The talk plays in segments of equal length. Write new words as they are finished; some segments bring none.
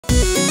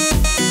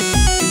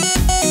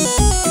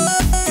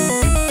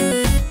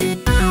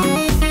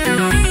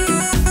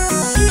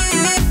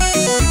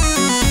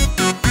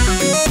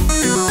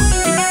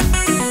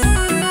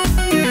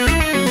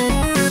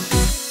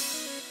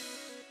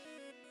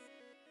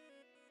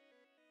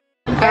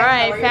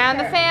I found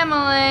the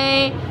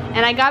family,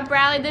 and I got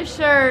Bradley this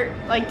shirt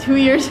like 2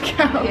 years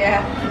ago.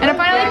 Yeah. And it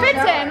finally fits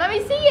him. Let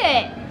me see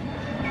it.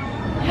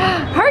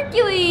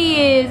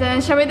 Hercules,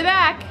 and show me the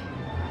back.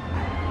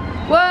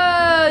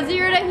 Whoa,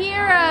 0 to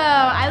hero.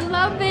 I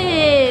love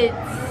it.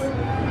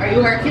 Are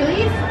you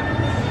Hercules?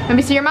 Let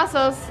me see your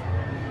muscles.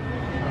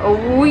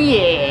 Oh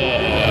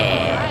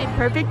yeah. All right,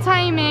 perfect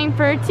timing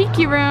for a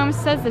tiki room.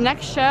 Says the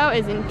next show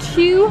is in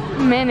 2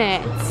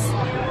 minutes.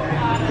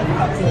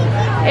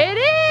 It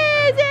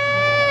is!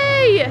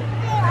 Yay!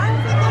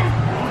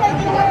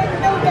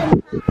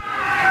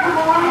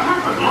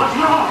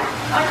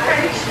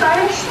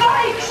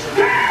 Snakes!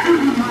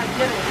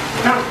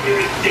 Don't be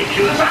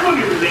ridiculous. I'm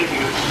only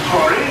relating a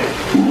story.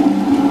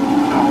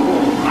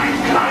 Oh, I'm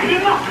kind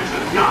enough, is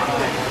it not?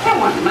 That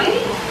wasn't me.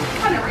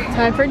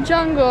 Time for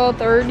jungle,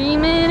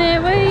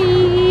 30-minute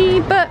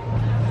wait, but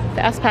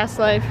fast pass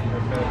life.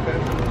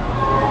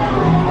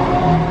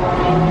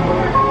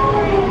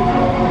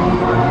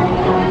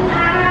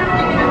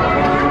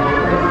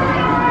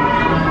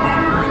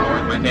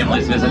 My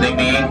family's visiting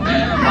me.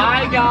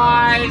 Hi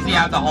guys!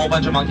 Yeah, it's a whole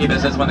bunch of monkey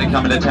business when they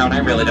come into town. I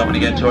really don't want to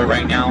get into it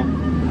right now.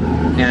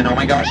 And oh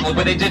my gosh, look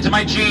what they did to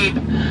my Jeep!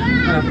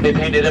 They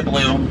painted it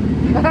blue.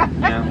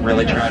 Yeah,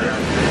 really tried it.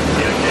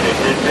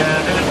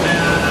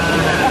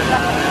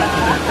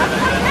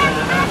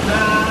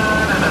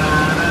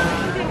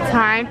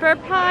 Time for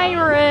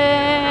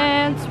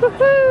pirates!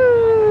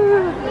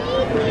 Woohoo!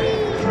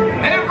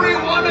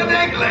 Everyone an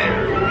egg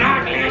layer.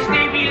 Not lest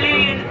they be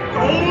laying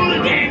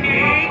golden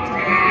eggs.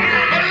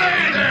 Hello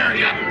there,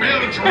 you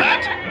bilge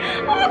rat.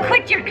 Oh,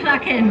 quit your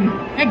clucking.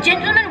 The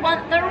gentlemen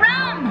want the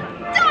rum,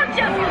 don't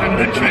you? And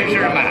the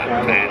treasure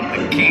map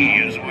and the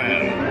key as well.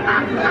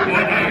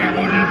 What are you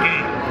going to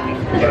get?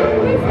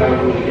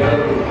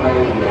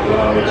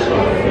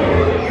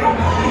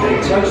 They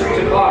touch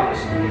the cars,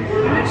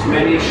 and its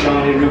many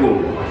shiny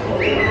reward.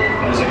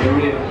 As a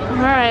career.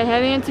 Alright,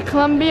 heading into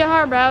Columbia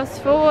Harbor House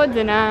for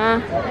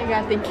dinner. I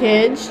got the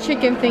kids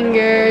chicken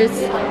fingers.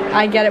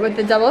 I get it with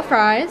the double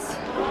fries,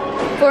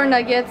 4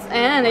 nuggets,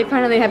 and they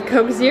finally have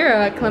Coke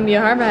Zero at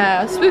Columbia Harbor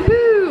House.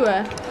 Woohoo!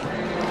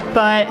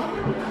 But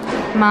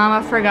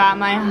Mama forgot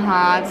my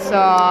hot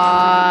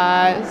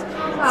sauce.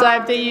 So I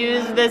have to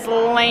use this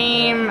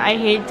lame, I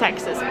hate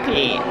Texas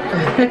Pete.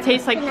 It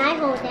tastes like Can I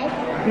hold it?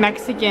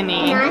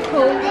 Mexican-y. Can I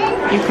hold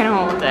it? You can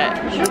hold it.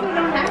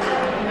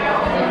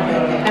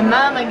 And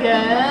Mama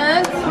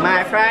got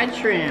My fried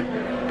shrimp.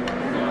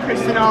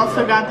 Kristen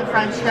also got the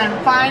French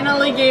shrimp.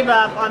 Finally gave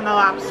up on the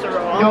lobster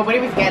roll. Nobody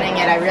was getting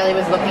it. I really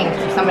was looking.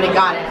 If somebody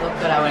got it, it looked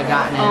good. I would have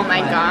gotten it. Oh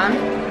my god.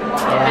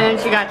 Yeah. And then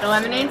she got the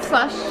lemonade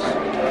slush.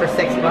 For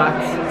 $6.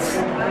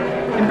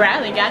 And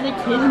Bradley got the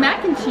kids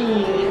mac and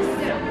cheese.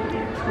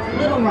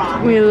 Little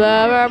rock. We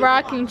love our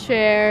rocking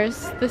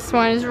chairs. This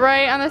one is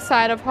right on the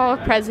side of Hall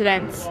of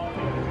Presidents.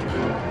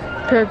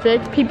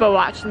 Perfect people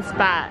watching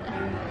spot.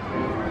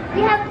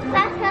 We have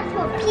fast pass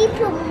for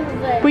people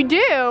mover. We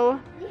do?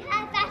 We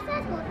have fast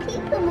pass for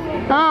people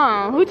mover.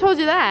 Oh, who told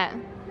you that?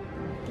 We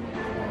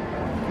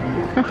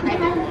have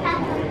fast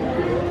pass.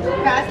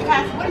 Fast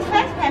pass. What does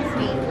fast pass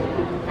mean?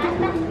 Fast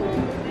pass for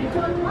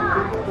people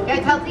watch. Yeah,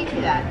 tell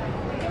Titi that.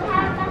 We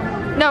have fast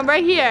pass No,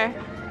 right here.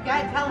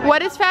 Yeah, tell her.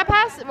 What is Fat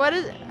Pass? What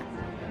is?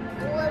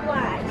 for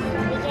watch.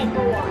 We can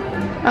go on.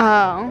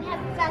 Oh. We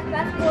have fast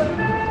pass for.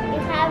 We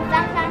have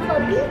fast pass for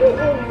people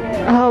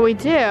mover. Oh, we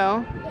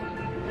do.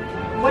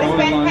 What does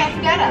fast pass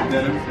get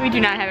us? We do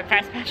not have a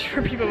fast pass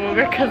for people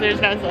mover because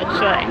there's no such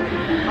thing.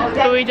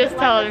 But we just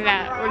tell him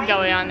that we're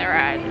going on the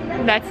ride.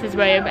 That's his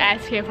way of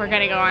asking if we're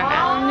gonna go on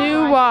that.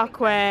 New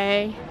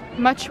walkway,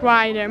 much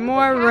wider,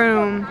 more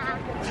room.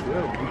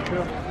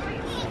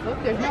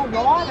 Look, there's no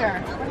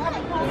water.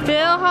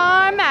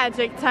 Philhar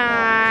magic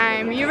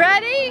time. You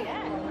ready?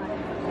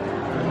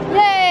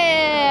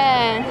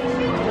 Yeah.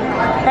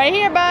 Right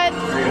here, bud.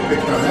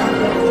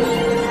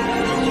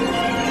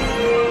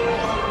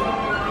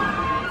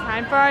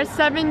 Time for our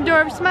Seven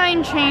Dwarfs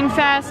Mine Train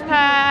Fast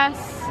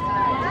Pass.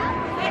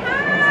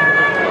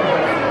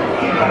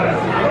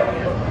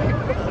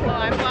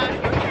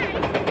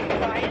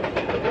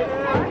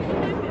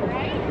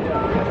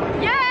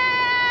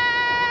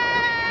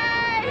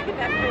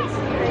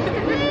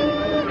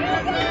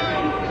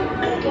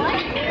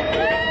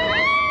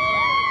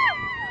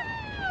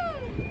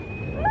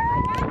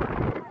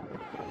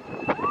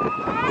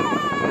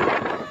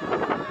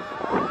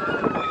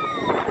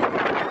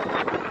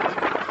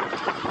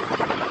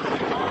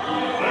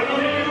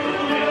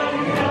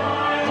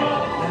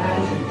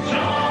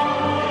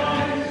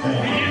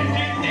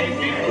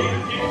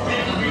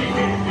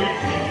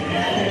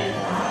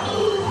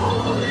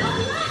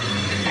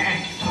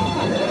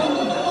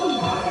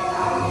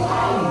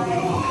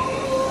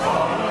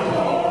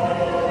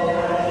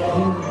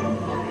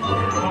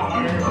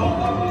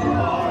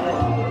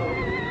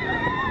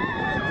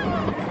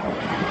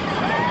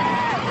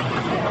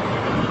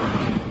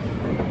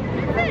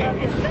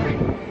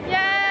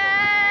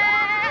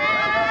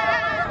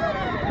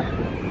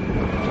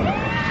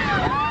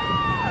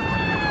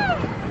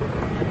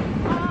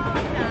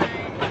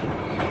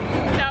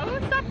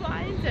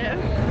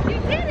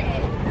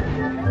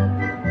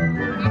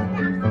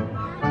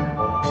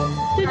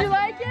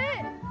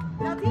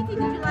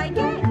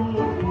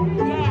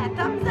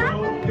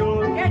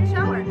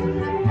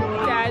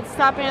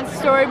 stopping at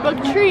Storybook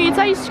Treats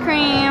Ice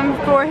Cream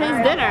for his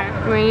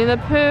dinner. Winnie the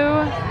Pooh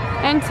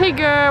and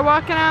Tigger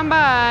walking on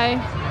by.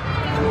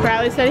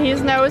 Bradley said he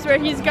knows where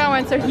he's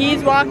going, so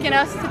he's walking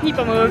us to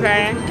People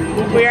Mover.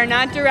 We are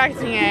not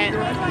directing it.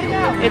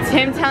 It's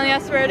him telling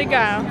us where to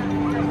go.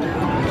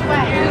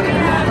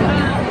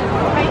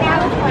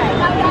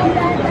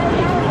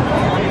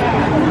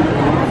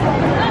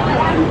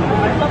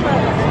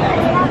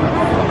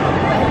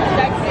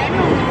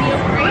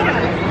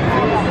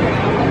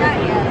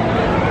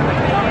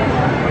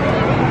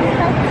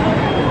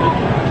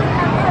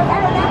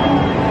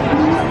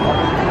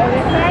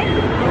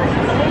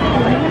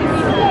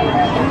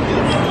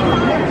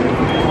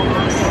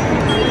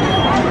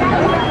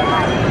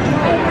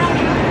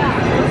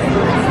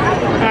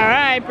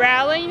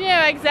 Bradley knew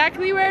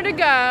exactly where to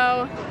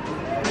go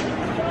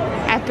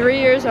at 3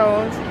 years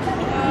old.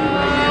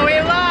 Oh, we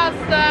lost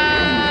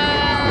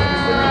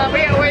them.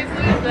 We always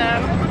lose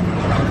them.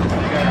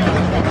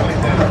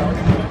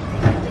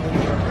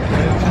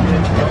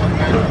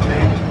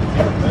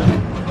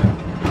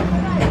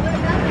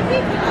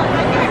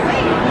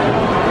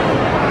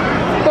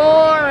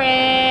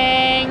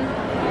 Boring.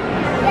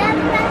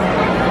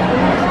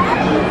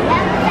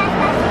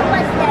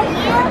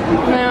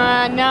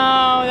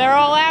 No, they're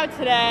all out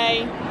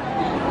today.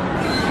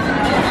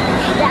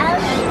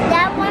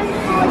 That one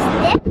was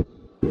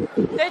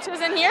Stitch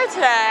wasn't here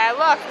today, I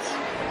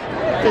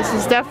looked. This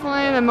is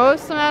definitely the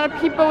most amount of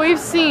people we've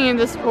seen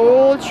this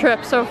whole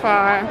trip so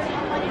far.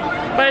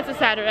 But it's a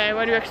Saturday,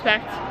 what do you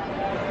expect?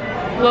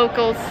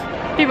 Locals,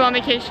 people on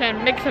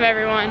vacation, mix of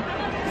everyone.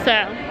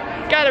 So,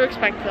 gotta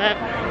expect that.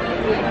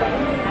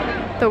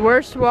 The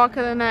worst walk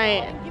of the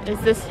night is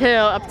this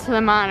hill up to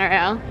the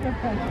monorail.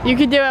 You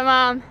can do it,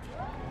 Mom.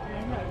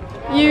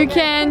 You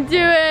can do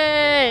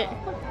it!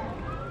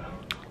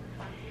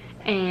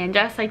 And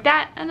just like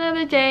that,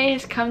 another day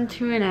has come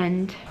to an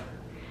end.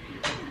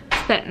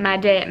 Spent my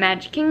day at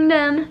Magic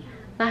Kingdom.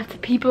 Lots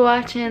of people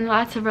watching,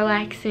 lots of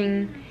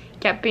relaxing.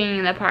 Kept being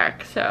in the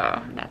park,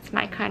 so that's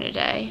my kind of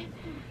day.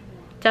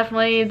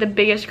 Definitely the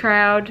biggest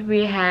crowd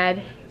we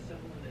had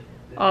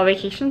all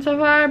vacation so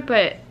far,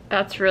 but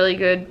that's really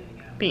good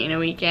being a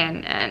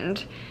weekend,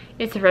 and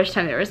it's the first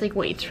time there was like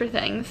waits for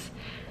things.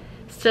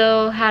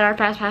 Still had our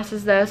fast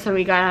passes though, so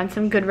we got on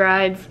some good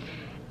rides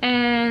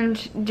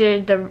and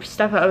did the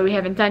stuff that we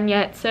haven't done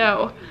yet,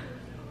 so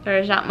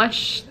there's not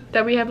much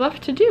that we have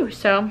left to do,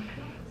 so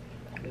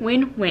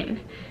win-win.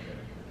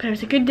 But it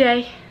was a good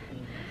day.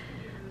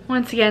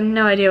 Once again,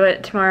 no idea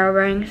what tomorrow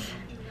brings,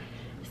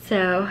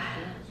 so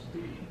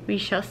we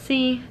shall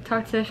see.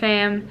 Talk to the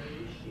fam,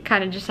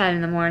 kind of decide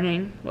in the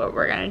morning what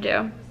we're gonna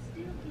do.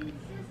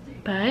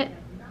 But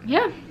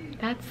yeah,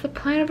 that's the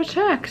plan of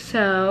attack.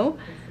 So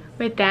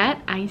with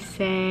that, I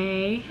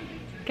say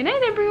good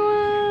night,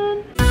 everyone.